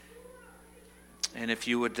And if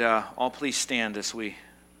you would all please stand as we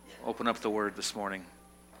open up the Word this morning.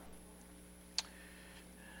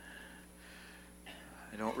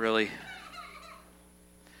 I don't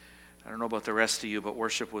know about the rest of you, but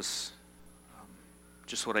worship was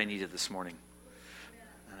just what I needed this morning.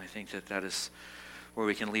 And I think that is where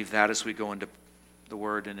we can leave that as we go into the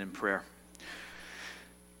Word and in prayer.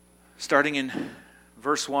 Starting in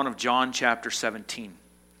verse 1 of John chapter 17.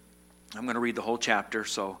 I'm going to read the whole chapter,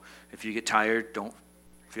 so if you get tired, don't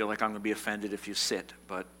feel like I'm going to be offended if you sit.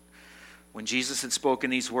 But when Jesus had spoken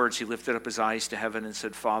these words, he lifted up his eyes to heaven and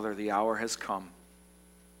said, Father, the hour has come.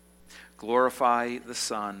 Glorify the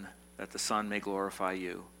Son, that the Son may glorify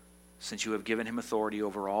you, since you have given him authority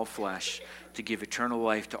over all flesh, to give eternal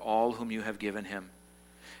life to all whom you have given him.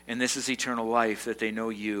 And this is eternal life, that they know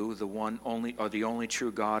you, the only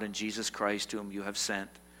true God, and Jesus Christ, whom you have sent.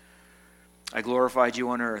 I glorified you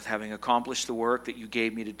on earth, having accomplished the work that you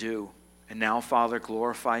gave me to do. And now, Father,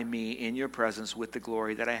 glorify me in your presence with the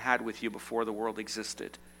glory that I had with you before the world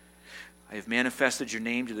existed. I have manifested your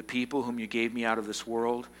name to the people whom you gave me out of this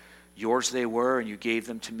world. Yours they were, and you gave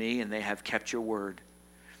them to me, and they have kept your word.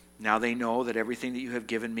 Now they know that everything that you have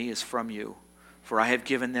given me is from you. For I have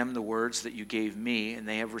given them the words that you gave me, and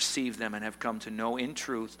they have received them and have come to know in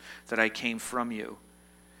truth that I came from you.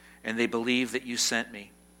 And they believe that you sent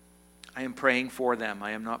me. I am praying for them.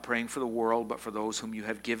 I am not praying for the world, but for those whom you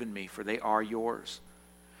have given me, for they are yours.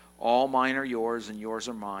 All mine are yours, and yours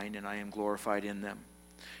are mine, and I am glorified in them.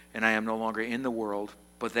 And I am no longer in the world,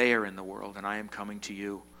 but they are in the world, and I am coming to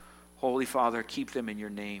you. Holy Father, keep them in your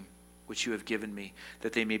name, which you have given me,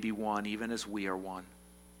 that they may be one, even as we are one.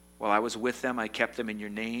 While I was with them, I kept them in your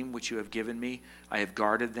name, which you have given me. I have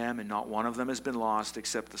guarded them, and not one of them has been lost,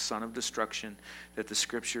 except the son of destruction, that the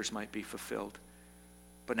scriptures might be fulfilled.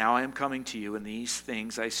 But now I am coming to you, and these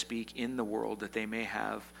things I speak in the world, that they may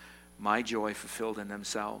have my joy fulfilled in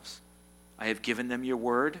themselves. I have given them your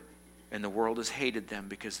word, and the world has hated them,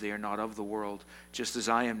 because they are not of the world, just as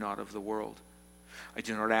I am not of the world. I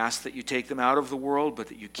do not ask that you take them out of the world, but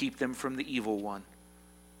that you keep them from the evil one.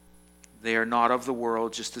 They are not of the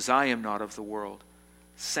world, just as I am not of the world.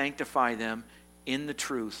 Sanctify them in the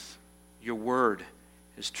truth. Your word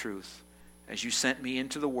is truth. As you sent me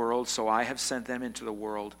into the world, so I have sent them into the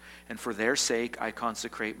world. And for their sake I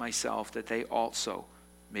consecrate myself, that they also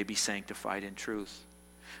may be sanctified in truth.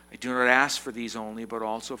 I do not ask for these only, but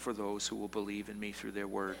also for those who will believe in me through their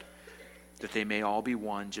word, that they may all be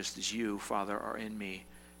one, just as you, Father, are in me,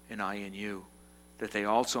 and I in you, that they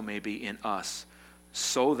also may be in us,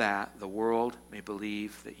 so that the world may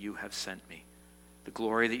believe that you have sent me. The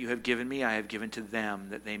glory that you have given me, I have given to them,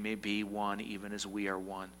 that they may be one, even as we are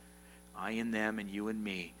one. I in them and you in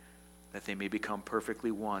me, that they may become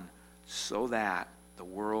perfectly one, so that the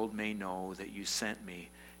world may know that you sent me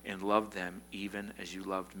and loved them even as you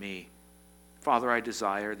loved me. Father, I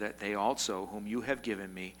desire that they also, whom you have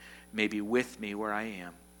given me, may be with me where I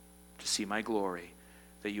am, to see my glory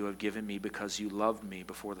that you have given me because you loved me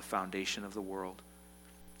before the foundation of the world.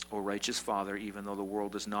 O righteous Father, even though the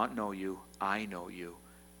world does not know you, I know you,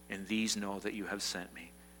 and these know that you have sent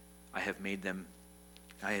me. I have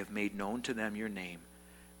made known to them your name,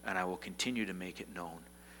 and I will continue to make it known,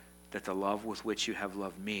 that the love with which you have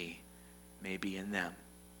loved me may be in them,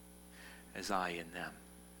 as I in them.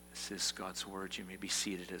 This is God's word. You may be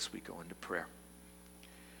seated as we go into prayer.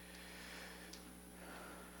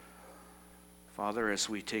 Father, as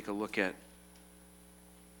we take a look at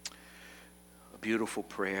a beautiful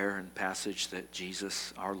prayer and passage that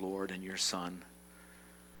Jesus, our Lord and your Son,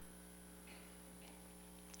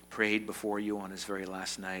 prayed before you on his very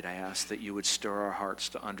last night, I ask that you would stir our hearts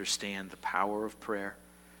to understand the power of prayer,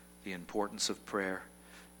 the importance of prayer,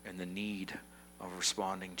 and the need of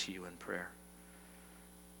responding to you in prayer.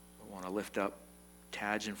 I want to lift up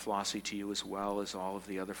Taj and Flossie to you, as well as all of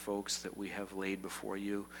the other folks that we have laid before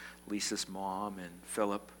you, Lisa's mom and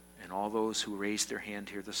Philip, and all those who raised their hand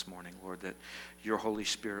here this morning, Lord, that your Holy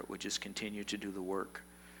Spirit would just continue to do the work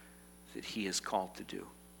that he is called to do,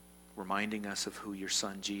 reminding us of who your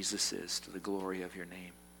Son Jesus is, to the glory of your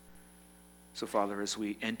name. So, Father, as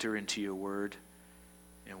we enter into your word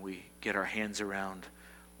and we get our hands around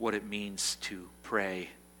what it means to pray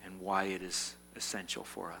and why it is essential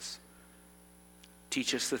for us,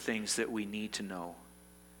 teach us the things that we need to know.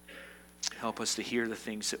 Help us to hear the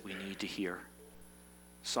things that we need to hear.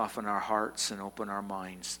 Soften our hearts and open our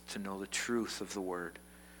minds to know the truth of the word,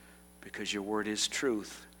 because your word is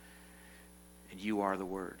truth and you are the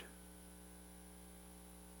word.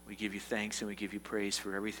 We give you thanks and we give you praise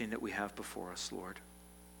for everything that we have before us, Lord.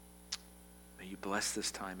 May you bless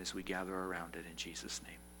this time as we gather around it in Jesus'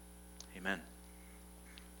 name. Amen.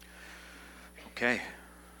 Okay.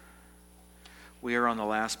 We are on the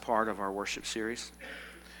last part of our worship series.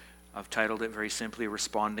 I've titled it very simply,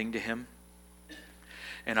 Responding to Him.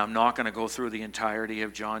 And I'm not going to go through the entirety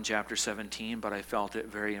of John chapter 17, but I felt it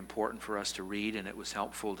very important for us to read, and it was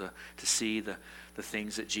helpful to see the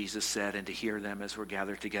things that Jesus said and to hear them as we're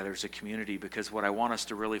gathered together as a community, because what I want us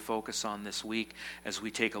to really focus on this week as we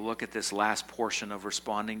take a look at this last portion of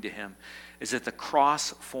responding to Him is that the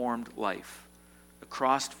cross-formed life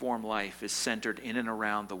is centered in and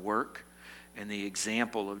around the work and the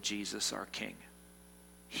example of Jesus, our King.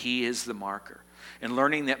 He is the marker. And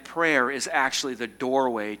learning that prayer is actually the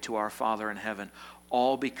doorway to our Father in heaven,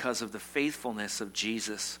 all because of the faithfulness of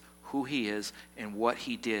Jesus, who He is, and what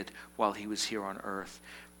He did while He was here on earth,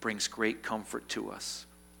 brings great comfort to us.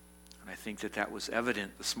 And I think that was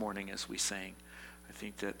evident this morning as we sang. I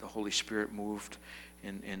think that the Holy Spirit moved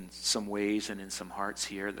in some ways and in some hearts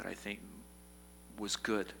here that I think was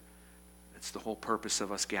good. It's the whole purpose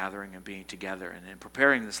of us gathering and being together. And in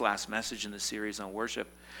preparing this last message in the series on worship,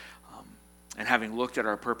 and having looked at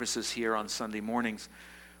our purposes here on Sunday mornings,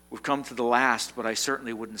 we've come to the last, but I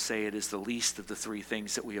certainly wouldn't say it is the least of the three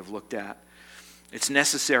things that we have looked at. It's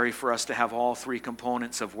necessary for us to have all three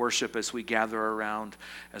components of worship as we gather around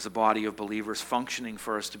as a body of believers, functioning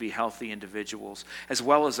for us to be healthy individuals, as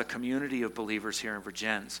well as a community of believers here in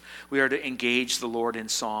Vergennes. We are to engage the Lord in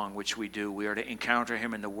song, which we do. We are to encounter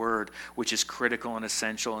Him in the Word, which is critical and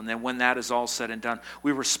essential. And then when that is all said and done,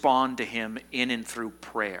 we respond to Him in and through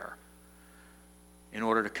prayer, in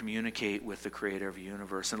order to communicate with the Creator of the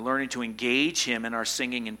universe. And learning to engage Him in our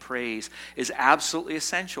singing and praise is absolutely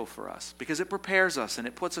essential for us, because it prepares us and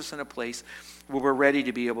it puts us in a place where we're ready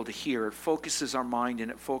to be able to hear. It focuses our mind and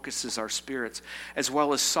it focuses our spirits, as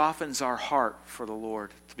well as softens our heart for the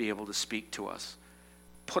Lord to be able to speak to us.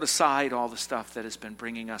 Put aside all the stuff that has been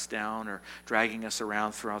bringing us down or dragging us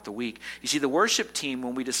around throughout the week. You see, the worship team,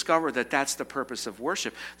 when we discover that that's the purpose of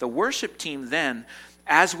worship, the worship team then,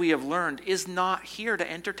 as we have learned, is not here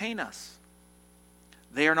to entertain us.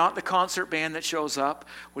 They are not the concert band that shows up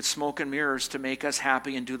with smoke and mirrors to make us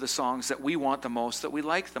happy and do the songs that we want the most, that we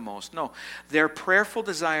like the most. No, their prayerful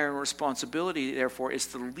desire and responsibility, therefore, is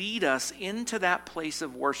to lead us into that place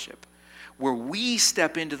of worship where we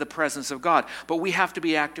step into the presence of God. But we have to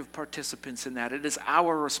be active participants in that. It is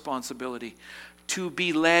our responsibility to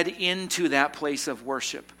be led into that place of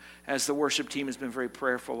worship, as the worship team has been very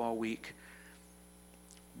prayerful all week.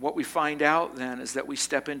 What we find out then is that we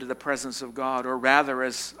step into the presence of God, or rather,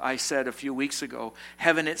 as I said a few weeks ago,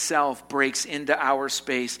 heaven itself breaks into our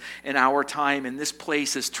space and our time, and this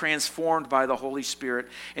place is transformed by the Holy Spirit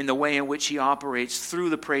in the way in which He operates through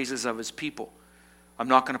the praises of His people. I'm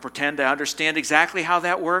not going to pretend to understand exactly how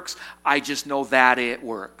that works. I just know that it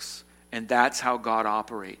works, and that's how God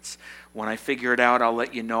operates. When I figure it out, I'll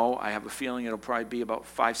let you know. I have a feeling it'll probably be about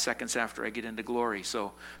 5 seconds after I get into glory,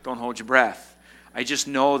 so don't hold your breath. I just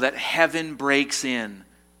know that heaven breaks in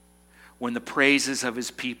when the praises of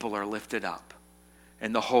His people are lifted up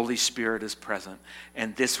and the Holy Spirit is present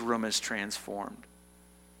and this room is transformed.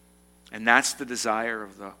 And that's the desire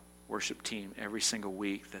of the worship team every single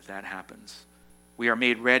week, that happens. We are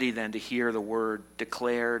made ready then to hear the word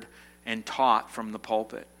declared and taught from the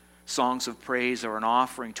pulpit. Songs of praise are an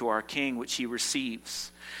offering to our King, which He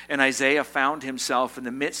receives. And Isaiah found himself in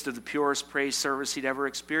the midst of the purest praise service he'd ever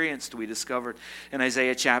experienced, we discovered in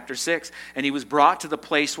Isaiah chapter 6. And he was brought to the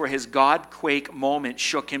place where his God-quake moment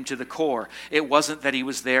shook him to the core. It wasn't that he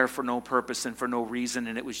was there for no purpose and for no reason,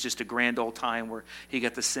 and it was just a grand old time where he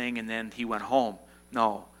got to sing and then he went home.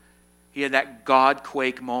 No. He had that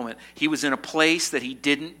God-quake moment. He was in a place that he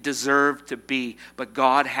didn't deserve to be, but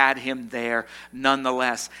God had him there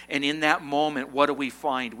nonetheless. And in that moment, what do we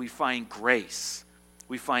find? We find grace.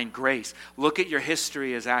 We find grace. Look at your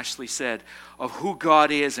history, as Ashley said, of who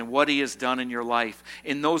God is and what He has done in your life.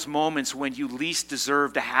 In those moments when you least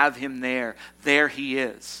deserve to have Him there He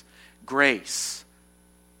is. Grace.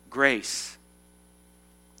 Grace.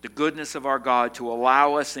 The goodness of our God to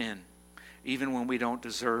allow us in, even when we don't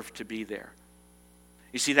deserve to be there.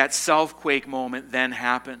 You see, that self-quake moment then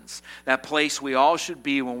happens. That place we all should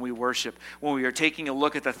be when we worship, when we are taking a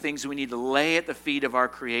look at the things we need to lay at the feet of our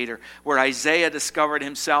Creator, where Isaiah discovered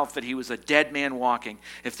himself that he was a dead man walking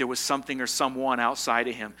if there was something or someone outside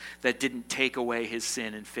of him that didn't take away his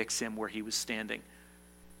sin and fix him where he was standing.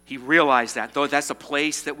 He realized that, though that's a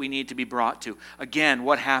place that we need to be brought to. Again,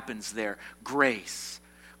 what happens there? Grace.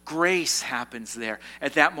 Grace happens there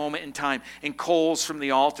at that moment in time. And coals from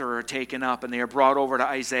the altar are taken up and they are brought over to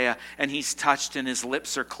Isaiah, and he's touched and his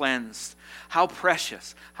lips are cleansed. How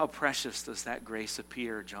precious does that grace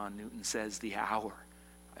appear, John Newton says, the hour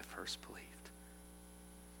I first believed.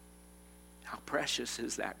 How precious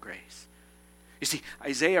is that grace? You see,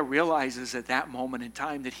 Isaiah realizes at that moment in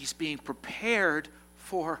time that he's being prepared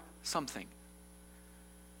for something.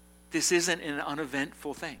 This isn't an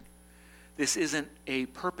uneventful thing. This isn't a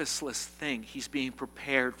purposeless thing. He's being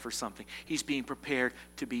prepared for something. He's being prepared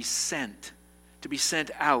to be sent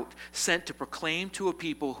out, sent to proclaim to a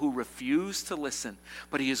people who refuse to listen.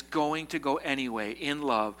 But he is going to go anyway in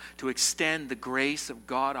love to extend the grace of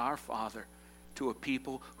God our Father to a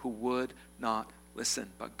people who would not listen,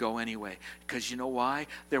 but go anyway. Because you know why?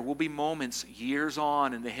 There will be moments years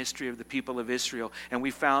on in the history of the people of Israel, and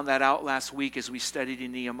we found that out last week as we studied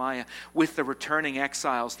in Nehemiah, with the returning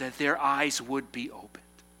exiles, that their eyes would be opened.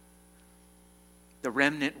 The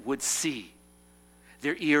remnant would see.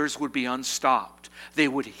 Their ears would be unstopped. They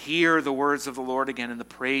would hear the words of the Lord again and the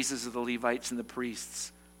praises of the Levites and the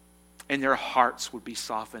priests. And their hearts would be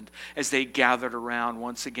softened as they gathered around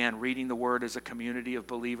once again, reading the word as a community of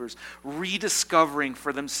believers, rediscovering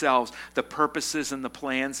for themselves the purposes and the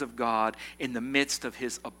plans of God in the midst of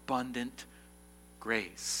his abundant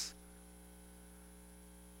grace.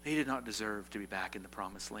 They did not deserve to be back in the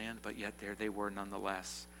promised land, but yet there they were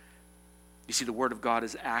nonetheless. You see, the word of God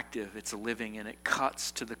is active, it's living, and it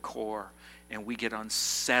cuts to the core, and we get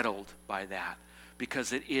unsettled by that.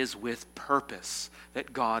 Because it is with purpose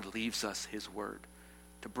that God leaves us his word,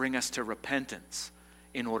 to bring us to repentance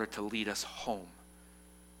in order to lead us home.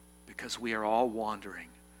 Because we are all wandering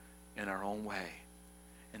in our own way.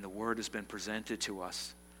 And the word has been presented to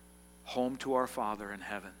us, home to our Father in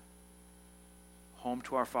heaven. Home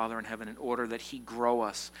to our Father in heaven in order that he grow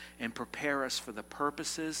us and prepare us for the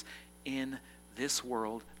purposes in this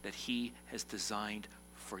world that he has designed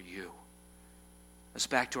for you. Let's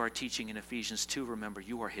back to our teaching in Ephesians 2. Remember,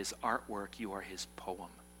 you are his artwork. You are his poem.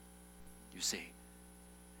 You see.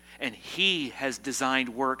 And he has designed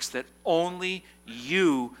works that only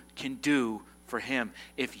you can do for him.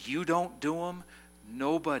 If you don't do them,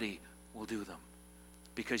 nobody will do them.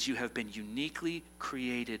 Because you have been uniquely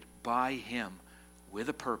created by him with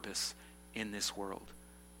a purpose in this world.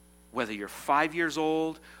 Whether you're 5 years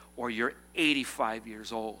old or you're 85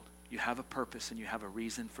 years old, you have a purpose and you have a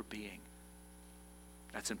reason for being.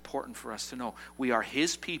 That's important for us to know. We are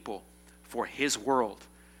his people for his world.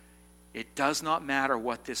 It does not matter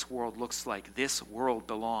what this world looks like. This world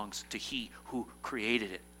belongs to he who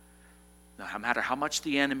created it. Now, no matter how much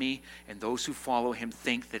the enemy and those who follow him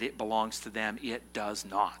think that it belongs to them, it does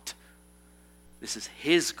not. This is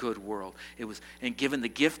his good world. It was and given the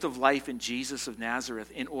gift of life in Jesus of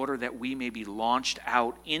Nazareth in order that we may be launched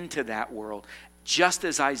out into that world, just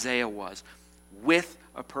as Isaiah was, with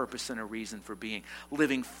a purpose and a reason for being,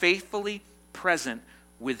 living faithfully present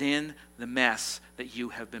within the mess that you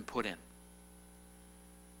have been put in.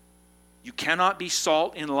 You cannot be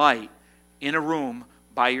salt and light in a room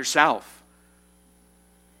by yourself.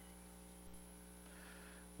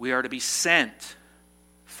 We are to be sent,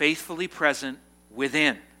 faithfully present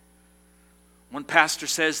within. One pastor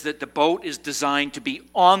says that the boat is designed to be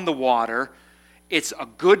on the water. It's a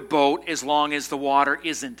good boat as long as the water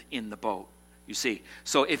isn't in the boat. You see,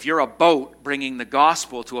 so if you're a boat bringing the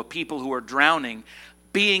gospel to a people who are drowning,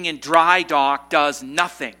 being in dry dock does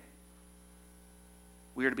nothing.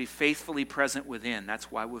 We are to be faithfully present within. That's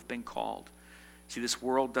why we've been called. See, this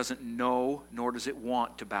world doesn't know, nor does it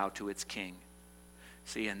want to bow to its king.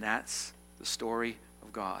 See, and that's the story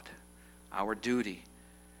of God. Our duty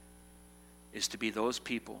is to be those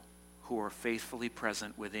people who are faithfully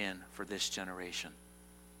present within for this generation.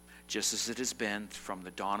 Just as it has been from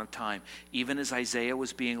the dawn of time. Even as Isaiah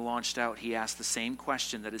was being launched out, he asked the same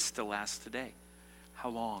question that is still asked today. How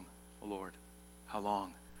long, O Lord? How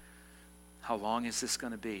long? How long is this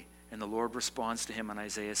going to be? And the Lord responds to him in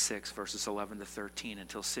Isaiah 6, verses 11 to 13,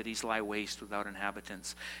 until cities lie waste without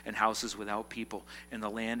inhabitants, and houses without people, and the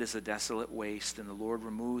land is a desolate waste, and the Lord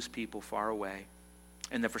removes people far away.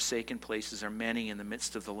 And the forsaken places are many in the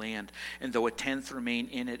midst of the land. And though a tenth remain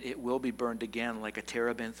in it, it will be burned again like a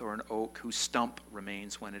terebinth or an oak whose stump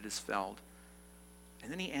remains when it is felled.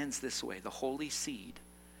 And then he ends this way. The holy seed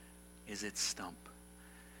is its stump.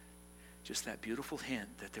 Just that beautiful hint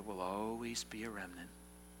that there will always be a remnant.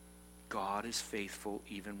 God is faithful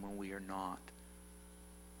even when we are not.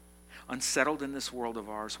 Unsettled in this world of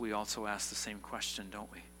ours, we also ask the same question,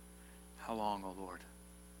 don't we? How long, O Lord?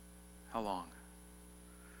 How long?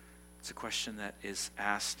 It's a question that is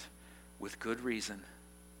asked with good reason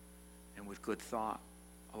and with good thought.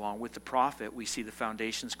 Along with the prophet, we see the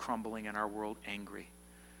foundations crumbling in our world angry.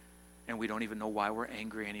 And we don't even know why we're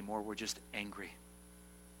angry anymore. We're just angry.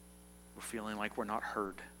 We're feeling like we're not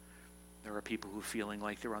heard. There are people who are feeling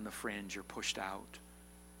like they're on the fringe or pushed out.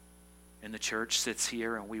 And the church sits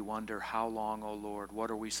here and we wonder, how long, O Lord?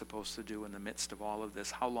 What are we supposed to do in the midst of all of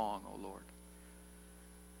this? How long, O Lord?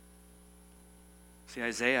 See,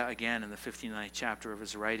 Isaiah, again, in the 59th chapter of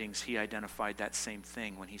his writings, he identified that same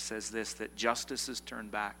thing when he says this, that justice is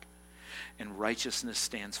turned back and righteousness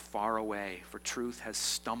stands far away, for truth has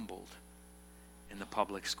stumbled in the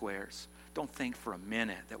public squares. Don't think for a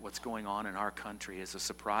minute that what's going on in our country is a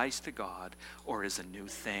surprise to God or is a new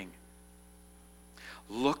thing.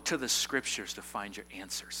 Look to the scriptures to find your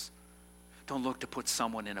answers. Don't look to put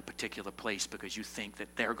someone in a particular place because you think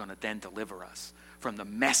that they're going to then deliver us from the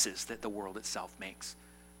messes that the world itself makes.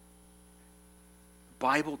 The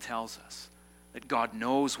Bible tells us that God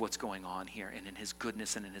knows what's going on here, and in his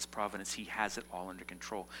goodness and in his providence, he has it all under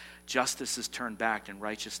control. Justice is turned back and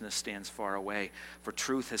righteousness stands far away, for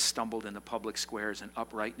truth has stumbled in the public squares and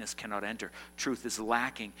uprightness cannot enter. Truth is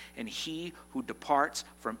lacking, and he who departs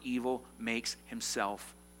from evil makes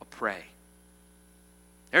himself a prey.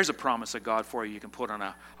 There's a promise of God for you can put on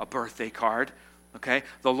a birthday card. Okay?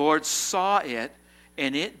 The Lord saw it,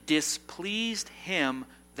 and it displeased him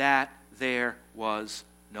that there was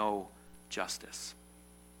no justice.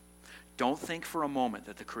 Don't think for a moment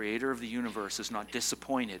that the creator of the universe is not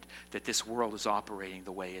disappointed that this world is operating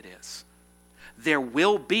the way it is. There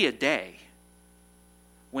will be a day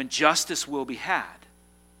when justice will be had.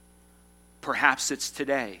 Perhaps it's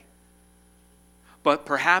today. But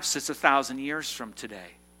perhaps it's 1,000 years from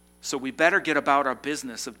today. So we better get about our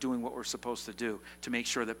business of doing what we're supposed to do to make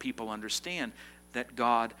sure that people understand that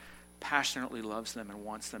God passionately loves them and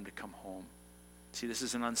wants them to come home. See, this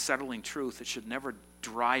is an unsettling truth. It should never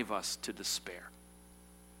drive us to despair.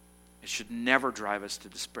 It should never drive us to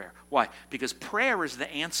despair. Why? Because prayer is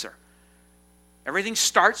the answer. Everything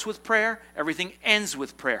starts with prayer. Everything ends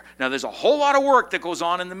with prayer. Now, there's a whole lot of work that goes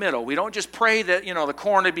on in the middle. We don't just pray that, the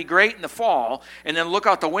corn would be great in the fall and then look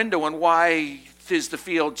out the window and why is the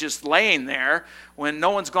field just laying there when no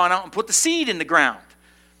one's gone out and put the seed in the ground.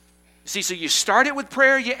 See, so you start it with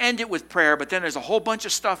prayer, you end it with prayer, but then there's a whole bunch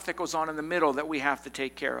of stuff that goes on in the middle that we have to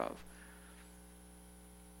take care of.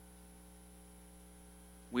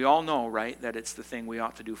 We all know, right, that it's the thing we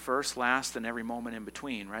ought to do first, last, and every moment in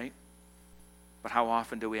between, right? But how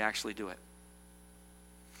often do we actually do it?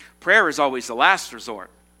 Prayer is always the last resort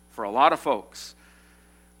for a lot of folks.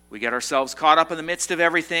 We get ourselves caught up in the midst of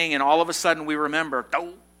everything, and all of a sudden we remember,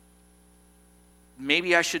 oh,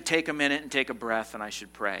 maybe I should take a minute and take a breath and I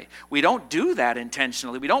should pray. We don't do that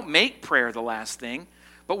intentionally. We don't make prayer the last thing,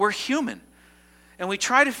 but we're human. And we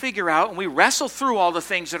try to figure out, and we wrestle through all the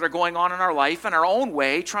things that are going on in our life in our own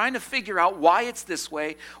way, trying to figure out why it's this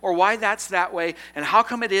way or why that's that way, and how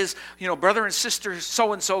come it is, brother and sister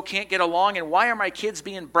so-and-so can't get along, and why are my kids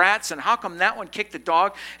being brats, and how come that one kicked the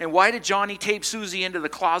dog, and why did Johnny tape Susie into the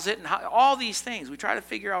closet, and all these things. We try to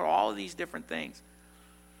figure out all of these different things.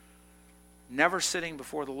 Never sitting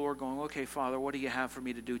before the Lord going, okay, Father, what do you have for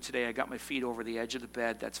me to do today? I got my feet over the edge of the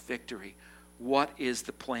bed. That's victory. What is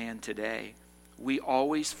the plan today? We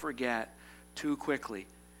always forget too quickly.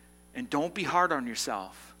 And don't be hard on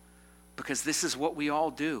yourself, because this is what we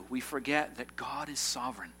all do. We forget that God is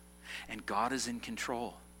sovereign and God is in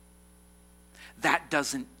control. That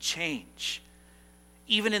doesn't change.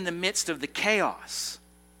 Even in the midst of the chaos,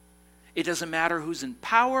 it doesn't matter who's in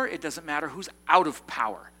power. It doesn't matter who's out of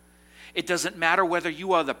power. It doesn't matter whether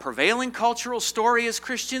you are the prevailing cultural story as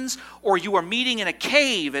Christians or you are meeting in a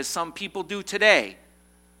cave as some people do today.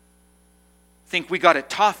 Think we got it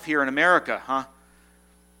tough here in America, huh?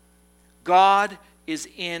 God is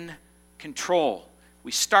in control.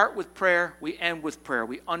 We start with prayer, we end with prayer.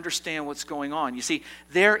 We understand what's going on. You see,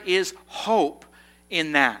 there is hope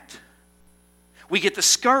in that. We get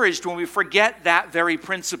discouraged when we forget that very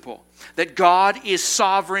principle, that God is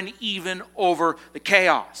sovereign even over the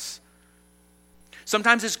chaos.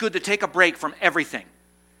 Sometimes it's good to take a break from everything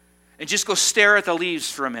and just go stare at the leaves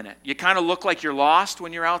for a minute. You kind of look like you're lost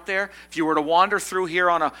when you're out there. If you were to wander through here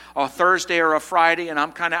on a Thursday or a Friday and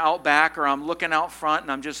I'm kind of out back or I'm looking out front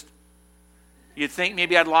and you'd think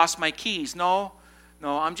maybe I'd lost my keys. No,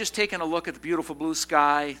 I'm just taking a look at the beautiful blue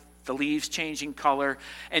sky, the leaves changing color,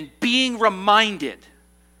 and being reminded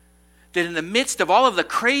that in the midst of all of the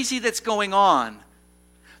crazy that's going on,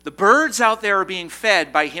 the birds out there are being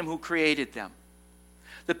fed by Him who created them.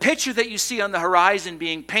 The picture that you see on the horizon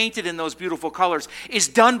being painted in those beautiful colors is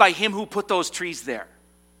done by Him who put those trees there.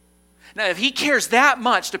 Now, if He cares that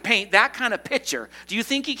much to paint that kind of picture, do you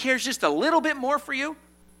think He cares just a little bit more for you?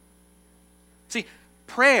 See,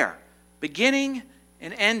 prayer, beginning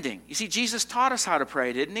and ending. You see, Jesus taught us how to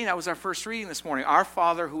pray, didn't He? That was our first reading this morning. Our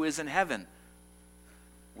Father who is in heaven.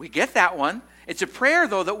 We get that one. It's a prayer,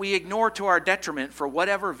 though, that we ignore to our detriment for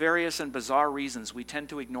whatever various and bizarre reasons. We tend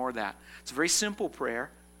to ignore that. It's a very simple prayer.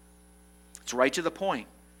 It's right to the point.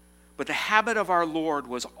 But the habit of our Lord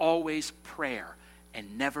was always prayer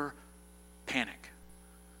and never panic.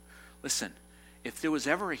 Listen, if there was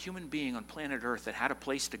ever a human being on planet Earth that had a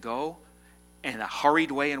place to go and a hurried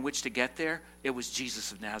way in which to get there, it was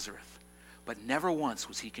Jesus of Nazareth. But never once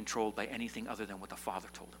was he controlled by anything other than what the Father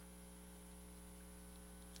told him.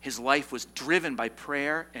 His life was driven by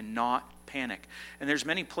prayer and not panic. And there's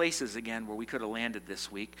many places, again, where we could have landed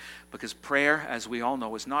this week, because prayer, as we all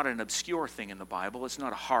know, is not an obscure thing in the Bible. It's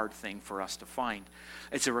not a hard thing for us to find.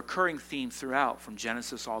 It's a recurring theme throughout, from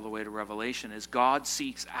Genesis all the way to Revelation, as God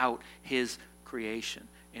seeks out his creation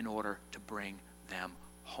in order to bring them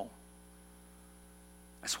home.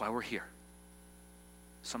 That's why we're here.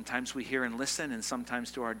 Sometimes we hear and listen, and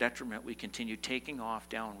sometimes to our detriment, we continue taking off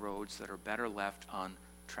down roads that are better left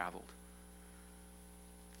untraveled.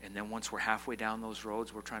 And then once we're halfway down those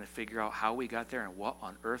roads, we're trying to figure out how we got there and what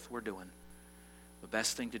on earth we're doing. The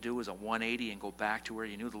best thing to do is a 180 and go back to where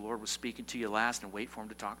you knew the Lord was speaking to you last and wait for him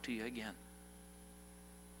to talk to you again.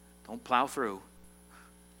 Don't plow through.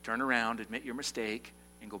 Turn around, admit your mistake,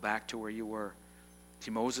 and go back to where you were. See,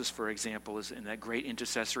 Moses, for example, is in that great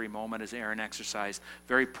intercessory moment as Aaron exercised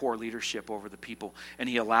very poor leadership over the people, and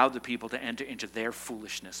he allowed the people to enter into their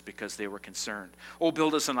foolishness because they were concerned. Oh,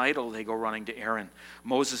 build us an idol, they go running to Aaron.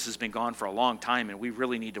 Moses has been gone for a long time, and we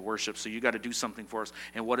really need to worship, so you got to do something for us.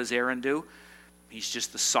 And what does Aaron do? He's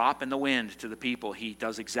just the sop in the wind to the people. He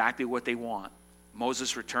does exactly what they want.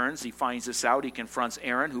 Moses returns, he finds this out, he confronts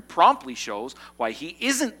Aaron, who promptly shows why he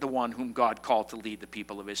isn't the one whom God called to lead the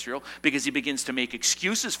people of Israel, because he begins to make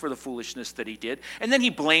excuses for the foolishness that he did, and then he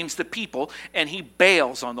blames the people, and he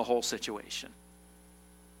bails on the whole situation.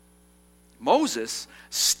 Moses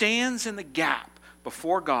stands in the gap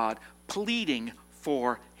before God, pleading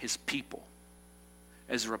for his people.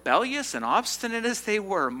 As rebellious and obstinate as they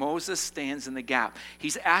were, Moses stands in the gap.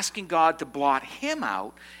 He's asking God to blot him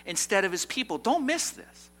out instead of his people. Don't miss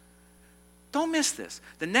this. Don't miss this.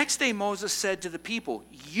 The next day Moses said to the people,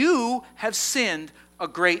 "You have sinned a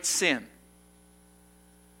great sin.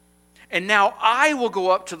 And now I will go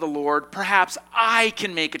up to the Lord. Perhaps I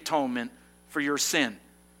can make atonement for your sin."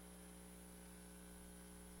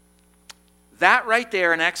 That right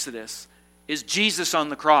there in Exodus is Jesus on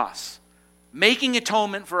the cross, making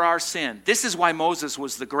atonement for our sin. This is why Moses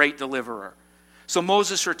was the great deliverer. So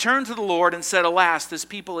Moses returned to the Lord and said, "Alas, this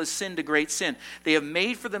people has sinned a great sin. They have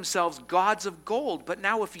made for themselves gods of gold. But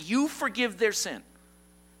now if you forgive their sin."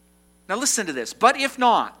 Now listen to this. "But if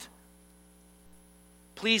not,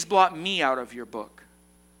 please blot me out of your book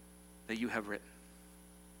that you have written."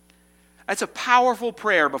 That's a powerful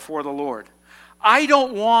prayer before the Lord. I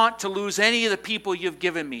don't want to lose any of the people you've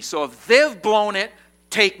given me. So if they've blown it,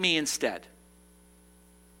 take me instead.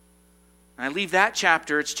 And I leave that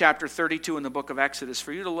chapter, it's chapter 32 in the book of Exodus,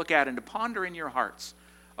 for you to look at and to ponder in your hearts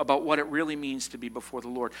about what it really means to be before the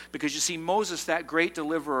Lord. Because you see, Moses, that great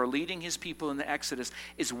deliverer leading his people in the Exodus,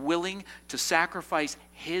 is willing to sacrifice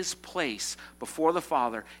his place before the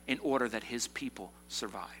Father in order that his people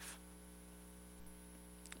survive.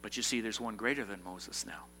 But you see, there's one greater than Moses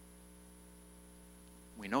now.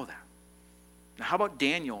 We know that. Now, how about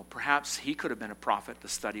Daniel? Perhaps he could have been a prophet to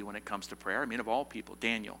study when it comes to prayer. I mean, of all people,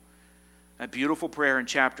 Daniel. That beautiful prayer in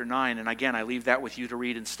chapter 9, and again, I leave that with you to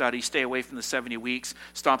read and study. Stay away from the 70 weeks.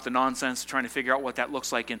 Stop the nonsense trying to figure out what that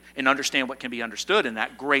looks like and understand what can be understood in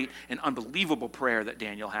that great and unbelievable prayer that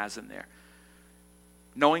Daniel has in there.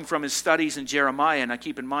 Knowing from his studies in Jeremiah, and I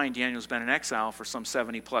keep in mind Daniel's been in exile for some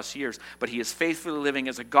 70 plus years, but he is faithfully living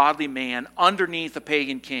as a godly man underneath a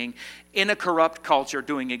pagan king in a corrupt culture,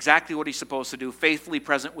 doing exactly what he's supposed to do, faithfully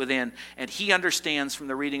present within. And he understands from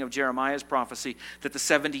the reading of Jeremiah's prophecy that the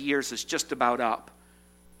 70 years is just about up.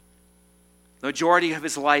 The majority of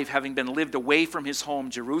his life having been lived away from his home,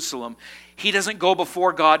 Jerusalem, he doesn't go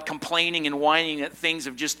before God complaining and whining that things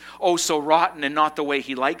have just, so rotten and not the way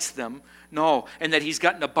he likes them. No, and that he's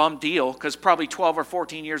gotten a bum deal because probably 12 or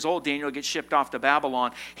 14 years old, Daniel gets shipped off to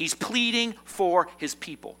Babylon. He's pleading for his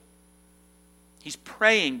people. He's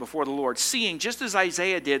praying before the Lord, seeing, just as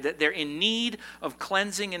Isaiah did, that they're in need of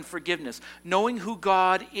cleansing and forgiveness. Knowing who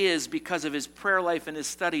God is because of his prayer life and his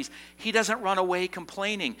studies, he doesn't run away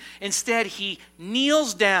complaining. Instead, he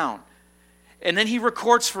kneels down. And then he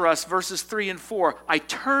records for us verses 3 and 4. "I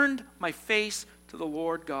turned my face to the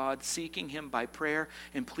Lord God, seeking him by prayer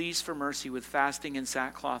and pleas for mercy with fasting and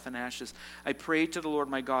sackcloth and ashes. I prayed to the Lord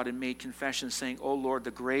my God and made confession, saying, O Lord,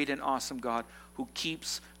 the great and awesome God who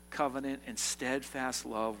keeps covenant and steadfast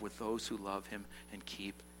love with those who love him and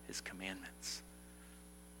keep his commandments."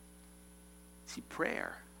 See,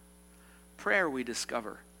 prayer, we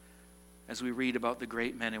discover, as we read about the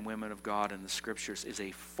great men and women of God in the Scriptures, is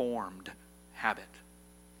a formed habit.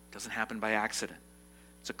 It doesn't happen by accident.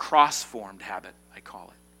 It's a cross-formed habit, I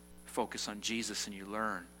call it. Focus on Jesus and you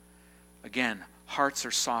learn. Again, hearts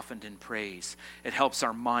are softened in praise. It helps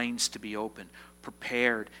our minds to be open,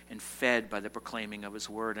 prepared, and fed by the proclaiming of his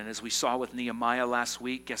word. And as we saw with Nehemiah last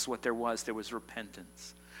week, guess what there was? There was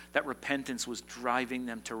repentance. That repentance was driving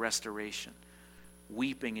them to restoration.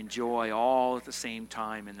 Weeping and joy all at the same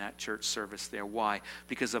time in that church service there. Why?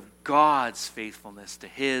 Because of God's faithfulness to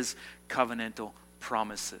his covenantal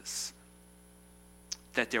promises.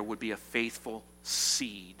 That there would be a faithful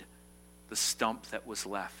seed, the stump that was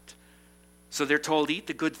left. So they're told, eat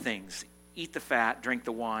the good things, eat the fat, drink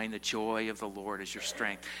the wine, the joy of the Lord is your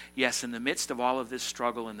strength. Yes, in the midst of all of this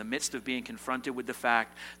struggle, in the midst of being confronted with the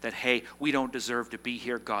fact that, hey, we don't deserve to be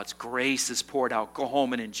here, God's grace is poured out, go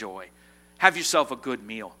home and enjoy. Have yourself a good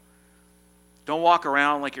meal. Don't walk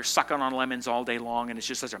around like you're sucking on lemons all day long and it's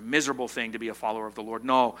just such a miserable thing to be a follower of the Lord.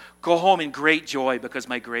 No, go home in great joy because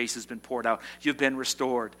my grace has been poured out. You've been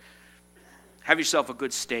restored. Have yourself a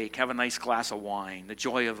good steak. Have a nice glass of wine. The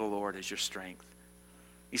joy of the Lord is your strength.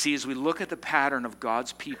 You see, as we look at the pattern of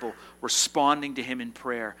God's people responding to him in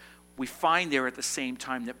prayer, we find there at the same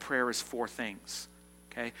time that prayer is four things.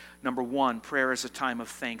 Okay? Number one, prayer is a time of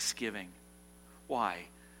thanksgiving. Why?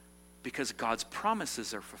 Because God's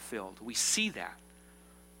promises are fulfilled. We see that.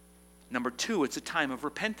 Number two, it's a time of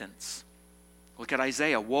repentance. Look at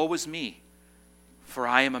Isaiah. Woe is me, for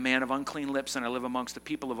I am a man of unclean lips, and I live amongst the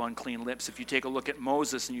people of unclean lips. If you take a look at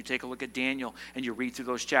Moses and you take a look at Daniel and you read through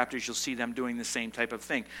those chapters, you'll see them doing the same type of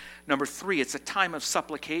thing. Number three, it's a time of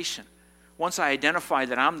supplication. Once I identify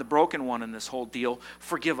that I'm the broken one in this whole deal,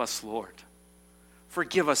 forgive us, Lord.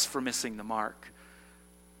 Forgive us for missing the mark.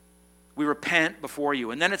 We repent before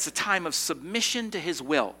you. And then it's a time of submission to his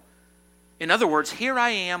will. In other words, here I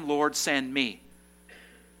am, Lord, send me.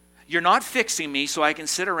 You're not fixing me so I can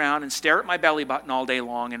sit around and stare at my belly button all day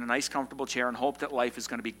long in a nice, comfortable chair and hope that life is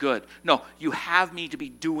going to be good. No, you have me to be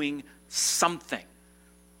doing something.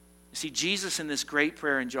 You see, Jesus in this great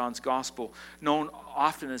prayer in John's Gospel, known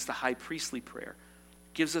often as the high priestly prayer,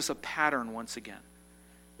 gives us a pattern once again.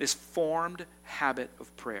 This formed habit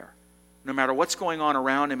of prayer. No matter what's going on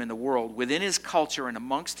around him in the world, within his culture and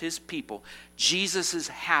amongst his people, Jesus'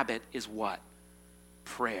 habit is what?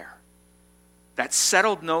 Prayer. That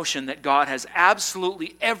settled notion that God has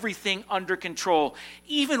absolutely everything under control,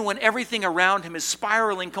 even when everything around him is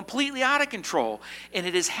spiraling completely out of control. And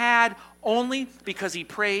it is had only because he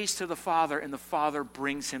prays to the Father, and the Father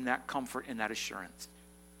brings him that comfort and that assurance.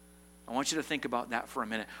 I want you to think about that for a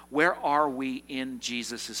minute. Where are we in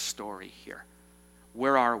Jesus' story here?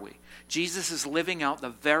 Where are we? Jesus is living out the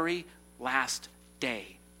very last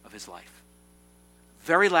day of his life.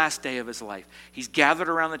 Very last day of his life. He's gathered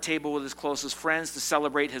around the table with his closest friends to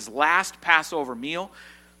celebrate his last Passover meal.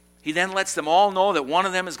 He then lets them all know that one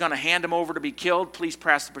of them is going to hand him over to be killed. Please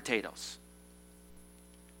pass the potatoes.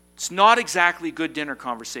 It's not exactly good dinner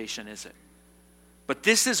conversation, is it? But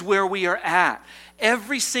this is where we are at.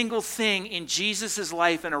 Every single thing in Jesus'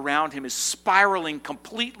 life and around him is spiraling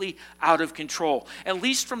completely out of control, at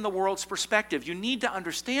least from the world's perspective. You need to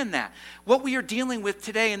understand that. What we are dealing with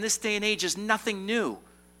today in this day and age is nothing new.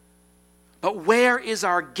 But where is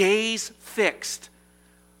our gaze fixed?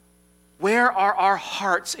 Where are our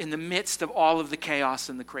hearts in the midst of all of the chaos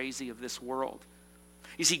and the crazy of this world?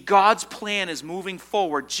 You see, God's plan is moving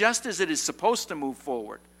forward just as it is supposed to move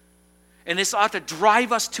forward. And this ought to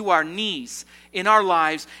drive us to our knees in our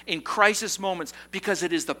lives in crisis moments because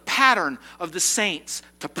it is the pattern of the saints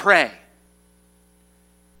to pray.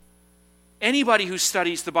 Anybody who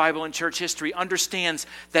studies the Bible and church history understands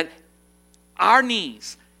that our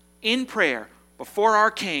knees in prayer before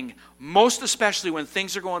our King, most especially when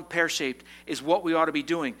things are going pear-shaped, is what we ought to be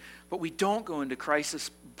doing. But we don't go into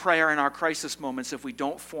crisis prayer in our crisis moments if we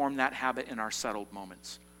don't form that habit in our settled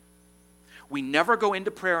moments. We never go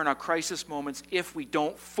into prayer in our crisis moments if we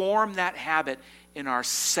don't form that habit in our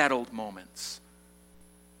settled moments.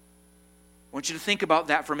 I want you to think about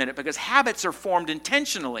that for a minute because habits are formed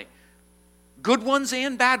intentionally. Good ones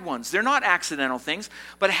and bad ones. They're not accidental things,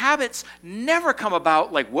 but habits never come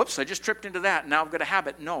about like, whoops, I just tripped into that, now I've got a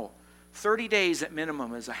habit. No. 30 days at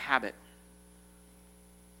minimum is a habit.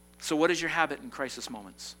 So what is your habit in crisis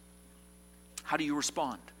moments? How do you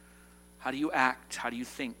respond? How do you act? How do you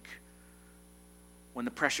think? When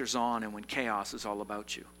the pressure's on and when chaos is all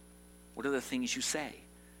about you? What are the things you say?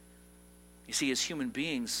 You see, as human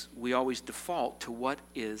beings, we always default to what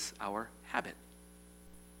is our habit.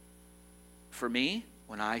 For me,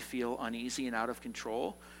 when I feel uneasy and out of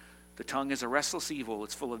control, The tongue is a restless evil.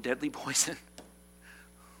 It's full of deadly poison.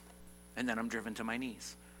 And then I'm driven to my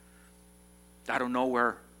knees. I don't know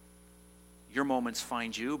where your moments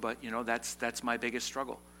find you, but that's my biggest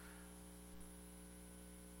struggle.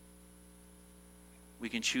 We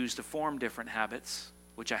can choose to form different habits,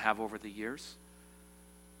 which I have over the years,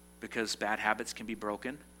 because bad habits can be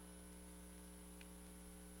broken.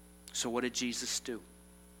 So what did Jesus do?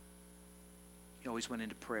 He always went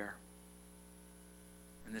into prayer.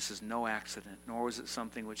 And this is no accident, nor was it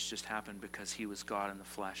something which just happened because he was God in the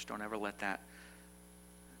flesh. Don't ever let that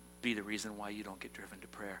be the reason why you don't get driven to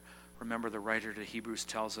prayer. Remember, the writer to Hebrews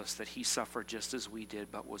tells us that he suffered just as we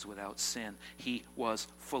did, but was without sin. He was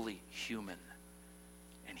fully human.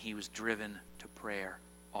 And he was driven to prayer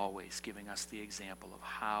always, giving us the example of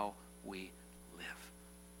how we live.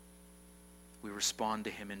 We respond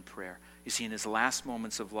to him in prayer. You see, in his last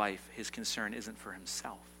moments of life, his concern isn't for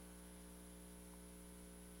himself.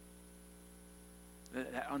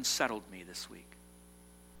 That unsettled me this week.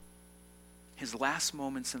 His last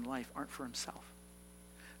moments in life aren't for himself.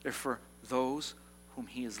 They're for those whom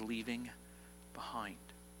he is leaving behind.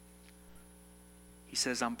 He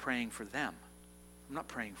says, I'm praying for them. I'm not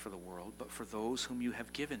praying for the world, but for those whom you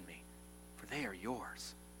have given me, for they are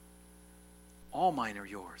yours. All mine are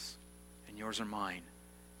yours, and yours are mine,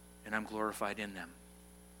 and I'm glorified in them.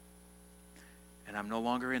 And I'm no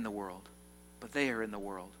longer in the world, but they are in the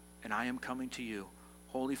world, and I am coming to you.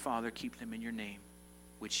 Holy Father, keep them in your name,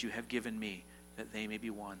 which you have given me, that they may be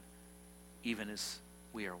one, even as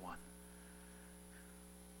we are one.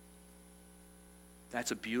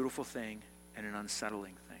 That's a beautiful thing and an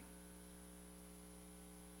unsettling thing.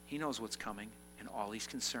 He knows what's coming, and all he's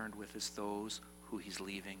concerned with is those who he's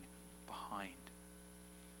leaving behind.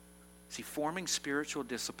 See, forming spiritual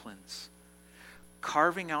disciplines,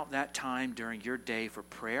 carving out that time during your day for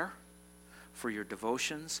prayer, for your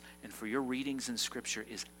devotions, and for your readings in Scripture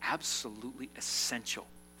is absolutely essential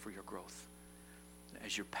for your growth.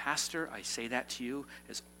 As your pastor, I say that to you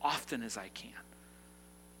as often as I can.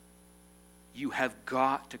 You have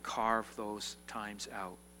got to carve those times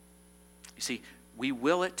out. You see, we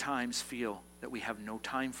will at times feel that we have no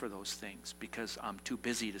time for those things because I'm too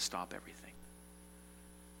busy to stop everything.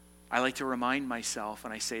 I like to remind myself,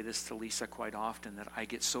 and I say this to Lisa quite often, that I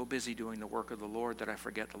get so busy doing the work of the Lord that I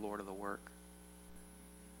forget the Lord of the work.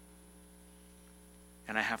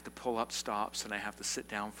 And I have to pull up stops, and I have to sit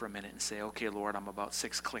down for a minute and say, okay, Lord, I'm about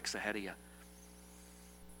 6 clicks ahead of you.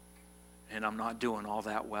 And I'm not doing all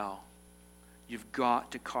that well. You've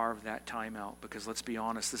got to carve that time out, because let's be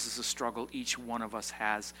honest, this is a struggle each one of us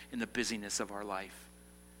has in the busyness of our life.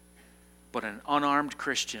 But an unarmed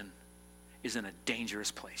Christian is in a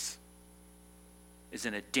dangerous place. Is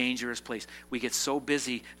in a dangerous place. We get so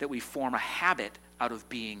busy that we form a habit out of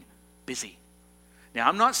being busy. Now,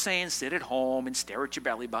 I'm not saying sit at home and stare at your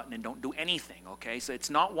belly button and don't do anything, okay? So it's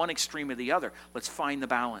not one extreme or the other. Let's find the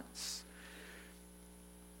balance.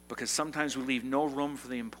 Because sometimes we leave no room for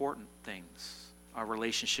the important things. Our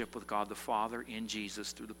relationship with God the Father in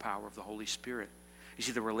Jesus through the power of the Holy Spirit. You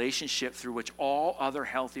see, the relationship through which all other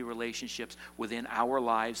healthy relationships within our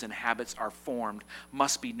lives and habits are formed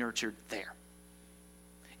must be nurtured there.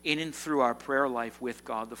 In and through our prayer life with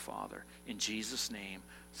God the Father, in Jesus' name,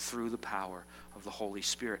 through the power of the Holy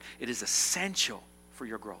Spirit. It is essential for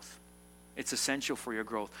your growth. It's essential for your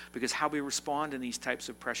growth, because how we respond in these types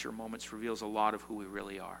of pressure moments reveals a lot of who we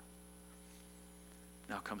really are.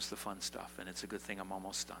 Now comes the fun stuff, and it's a good thing I'm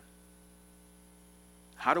almost done.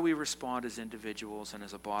 How do we respond as individuals and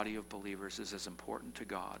as a body of believers is as important to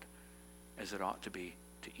God as it ought to be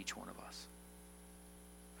to each one of us.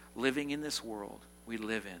 Living in this world we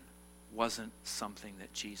live in wasn't something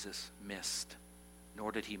that Jesus missed,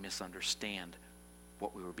 nor did he misunderstand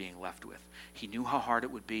what we were being left with. He knew how hard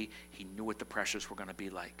it would be. He knew what the pressures were going to be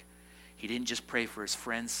like. He didn't just pray for his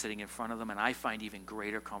friends sitting in front of them, and I find even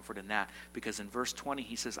greater comfort in that, because in verse 20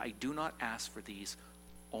 he says, I do not ask for these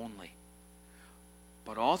only,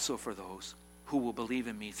 but also for those who will believe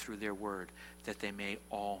in me through their word, that they may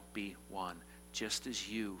all be one, just as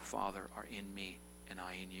you, Father, are in me and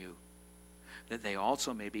I in you, that they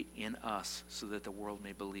also may be in us, so that the world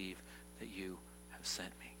may believe that you have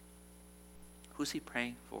sent me. Who's he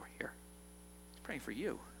praying for here? He's praying for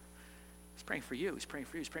you. He's praying for you. He's praying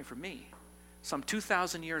for you. He's praying for me. Some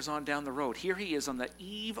 2,000 years on down the road, here he is on the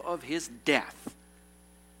eve of his death.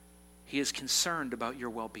 He is concerned about your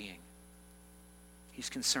well-being. He's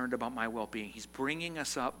concerned about my well-being. He's bringing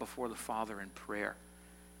us up before the Father in prayer.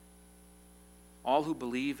 All who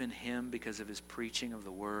believe in him because of his preaching of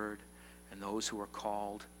the word, and those who are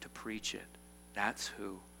called to preach it. That's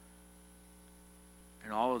who.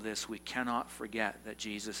 In all of this, we cannot forget that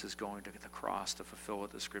Jesus is going to the cross to fulfill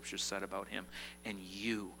what the scriptures said about him. And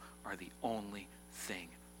you are the only thing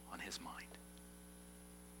on his mind.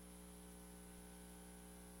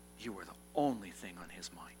 You are the only thing on his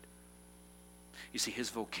mind. You see, his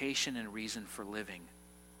vocation and reason for living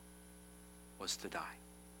was to die.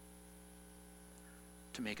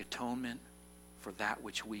 To make atonement for that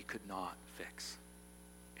which we could not fix,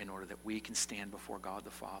 in order that we can stand before God the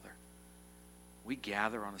Father. We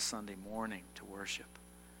gather on a Sunday morning to worship.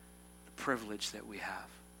 The privilege that we have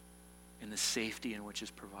in the safety in which is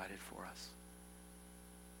provided for us.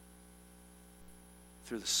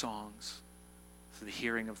 Through the songs, through the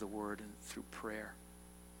hearing of the word, and through prayer.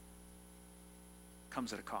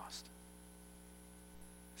 Comes at a cost.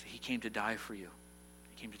 So he came to die for you.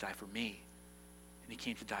 He came to die for me. And he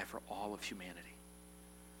came to die for all of humanity.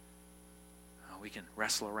 We can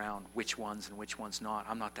wrestle around which ones and which ones not.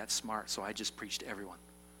 I'm not that smart, so I just preach to everyone.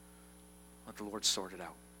 Let the Lord sort it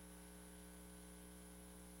out.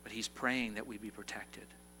 But he's praying that we be protected.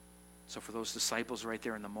 So for those disciples right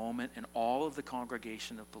there in the moment, and all of the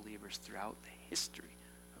congregation of believers throughout the history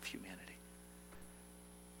of humanity,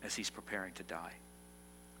 as he's preparing to die.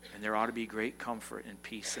 And there ought to be great comfort and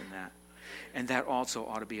peace in that. And that also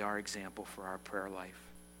ought to be our example for our prayer life.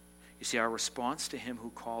 You see, our response to him who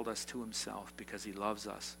called us to himself because he loves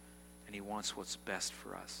us and he wants what's best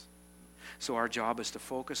for us. So our job is to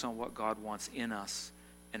focus on what God wants in us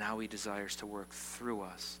and how he desires to work through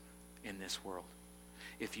us in this world.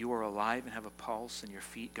 If you are alive and have a pulse and your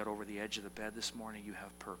feet got over the edge of the bed this morning, you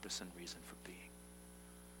have purpose and reason for being.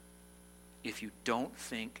 If you don't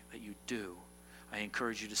think that you do, I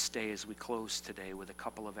encourage you to stay as we close today with a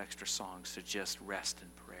couple of extra songs to just rest in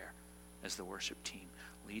prayer as the worship team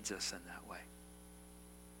leads us in that way.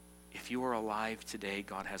 If you are alive today,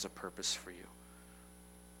 God has a purpose for you.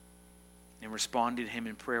 In responding to him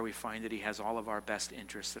in prayer, we find that he has all of our best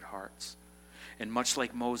interests at heart. And much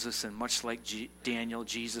like Moses and much like Daniel,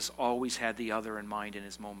 Jesus always had the other in mind in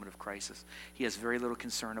his moment of crisis. He has very little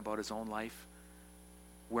concern about his own life.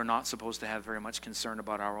 We're not supposed to have very much concern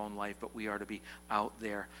about our own life, but we are to be out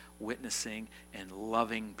there witnessing and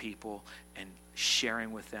loving people and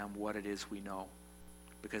sharing with them what it is we know,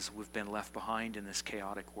 because we've been left behind in this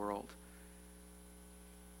chaotic world.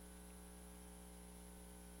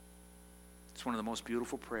 It's one of the most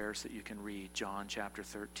beautiful prayers that you can read, John chapter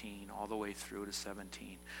 13, all the way through to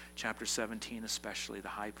 17. Chapter 17 especially, the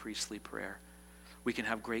high priestly prayer. We can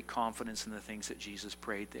have great confidence in the things that Jesus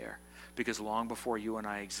prayed there, because long before you and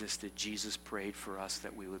I existed, Jesus prayed for us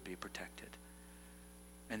that we would be protected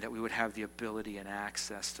and that we would have the ability and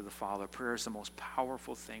access to the Father. Prayer is the most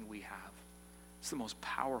powerful thing we have. It's the most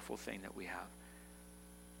powerful thing that we have.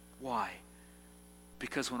 Why?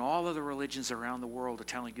 Because when all other religions around the world are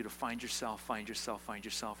telling you to find yourself, find yourself, find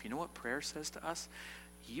yourself, you know what prayer says to us?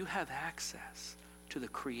 You have access to the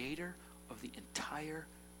creator of the entire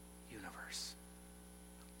universe.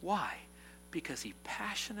 Why? Because he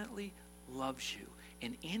passionately loves you.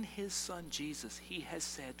 And in his son Jesus, he has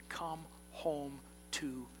said, come home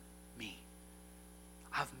to me.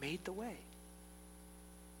 I've made the way.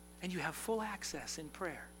 And you have full access in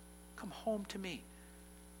prayer. Come home to me.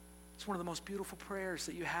 It's one of the most beautiful prayers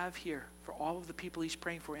that you have here for all of the people he's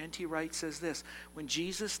praying for. N.T. Wright says this: when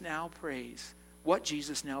Jesus now prays, what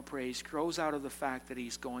Jesus now prays grows out of the fact that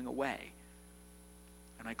he's going away.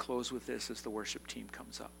 And I close with this as the worship team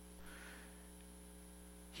comes up.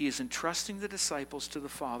 He is entrusting the disciples to the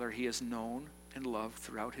Father he has known and loved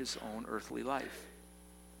throughout his own earthly life.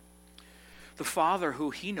 The Father, who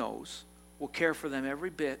he knows, will care for them every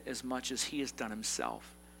bit as much as he has done himself.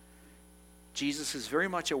 Jesus is very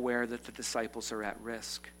much aware that the disciples are at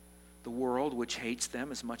risk. The world, which hates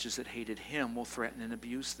them as much as it hated him, will threaten and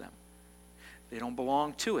abuse them. They don't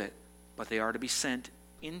belong to it, but they are to be sent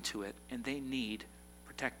into it, and they need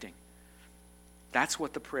protecting. That's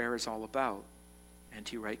what the prayer is all about.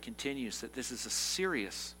 N.T. Wright continues that this is a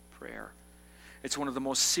serious prayer. It's one of the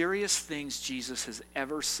most serious things Jesus has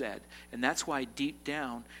ever said, and that's why deep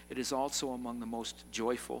down it is also among the most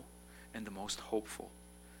joyful and the most hopeful.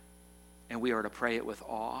 And we are to pray it with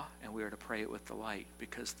awe, and we are to pray it with delight,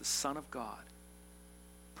 because the Son of God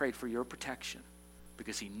prayed for your protection,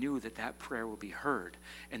 because he knew that that prayer will be heard,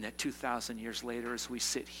 and that 2,000 years later, as we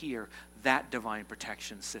sit here, that divine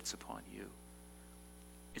protection sits upon you.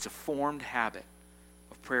 It's a formed habit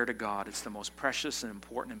of prayer to God. It's the most precious and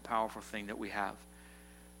important and powerful thing that we have.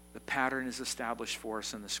 The pattern is established for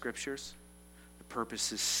us in the Scriptures. The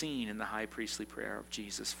purpose is seen in the high priestly prayer of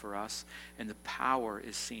Jesus for us, and the power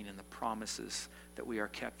is seen in the promises that we are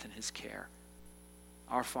kept in his care.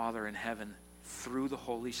 Our Father in heaven, through the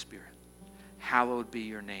Holy Spirit, Hallowed be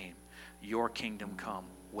your name. Your kingdom come.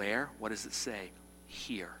 Where? What does it say?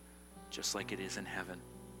 Here, just like it is in heaven.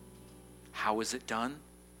 How is it done?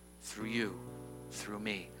 Through you, through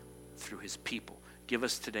me, through his people. Give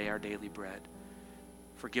us today our daily bread.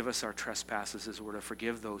 Forgive us our trespasses as we're to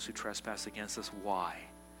forgive those who trespass against us. Why?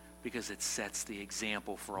 Because it sets the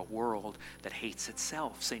example for a world that hates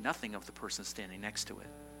itself. Say nothing of the person standing next to it.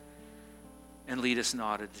 And lead us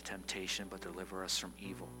not into temptation, but deliver us from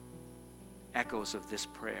evil. Echoes of this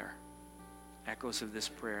prayer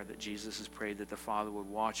that Jesus has prayed, that the Father would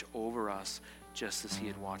watch over us just as he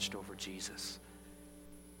had watched over Jesus.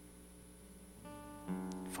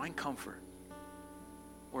 Find comfort.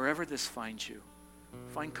 Wherever this finds you,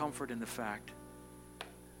 find comfort in the fact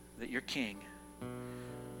that your King,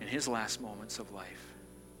 in his last moments of life,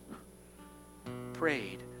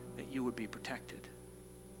 prayed that you would be protected.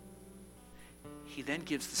 He then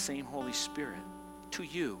gives the same Holy Spirit to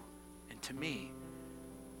you and to me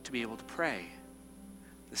to be able to pray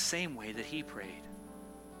the same way that he prayed,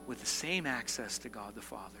 with the same access to God the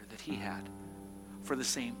Father that he had, for the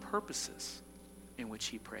same purposes in which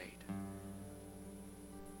he prayed.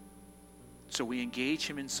 So we engage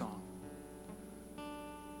him in song.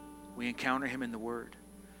 We encounter him in the Word.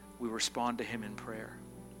 We respond to him in prayer.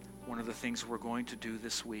 One of the things we're going to do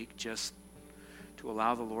this week, just to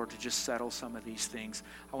allow the Lord to just settle some of these things,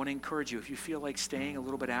 I want to encourage you, if you feel like staying a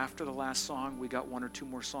little bit after the last song, we got one or two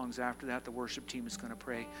more songs after that. The worship team is going to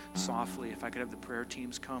pray softly. If I could have the prayer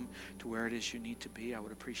teams come to where it is you need to be, I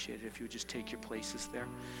would appreciate it if you would just take your places there.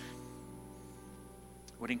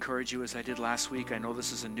 I would encourage you, as I did last week. I know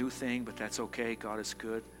this is a new thing, but that's okay. God is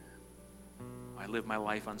good. I live my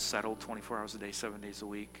life unsettled 24 hours a day, 7 days a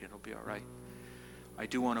week. It'll be all right. I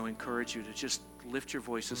do want to encourage you to just lift your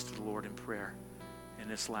voices to the Lord in prayer in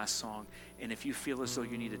this last song. And if you feel as though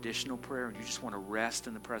you need additional prayer and you just want to rest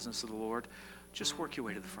in the presence of the Lord, just work your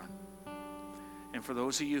way to the front. And for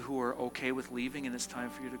those of you who are okay with leaving and it's time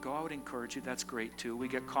for you to go, I would encourage you. That's great too. We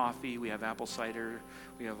get coffee, we have apple cider,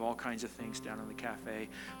 we have all kinds of things down in the cafe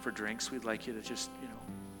for drinks. We'd like you to just,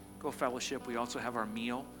 go fellowship. We also have our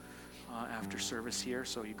meal after service here.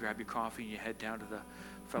 So you grab your coffee and you head down to the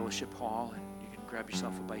fellowship hall and you can grab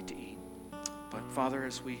yourself a bite to eat. But Father,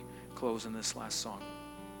 as we close in this last song,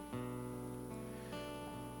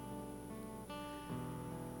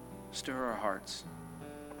 stir our hearts.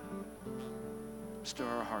 Stir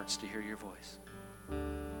our hearts to hear your voice.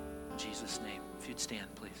 In Jesus' name, if you'd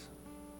stand, please.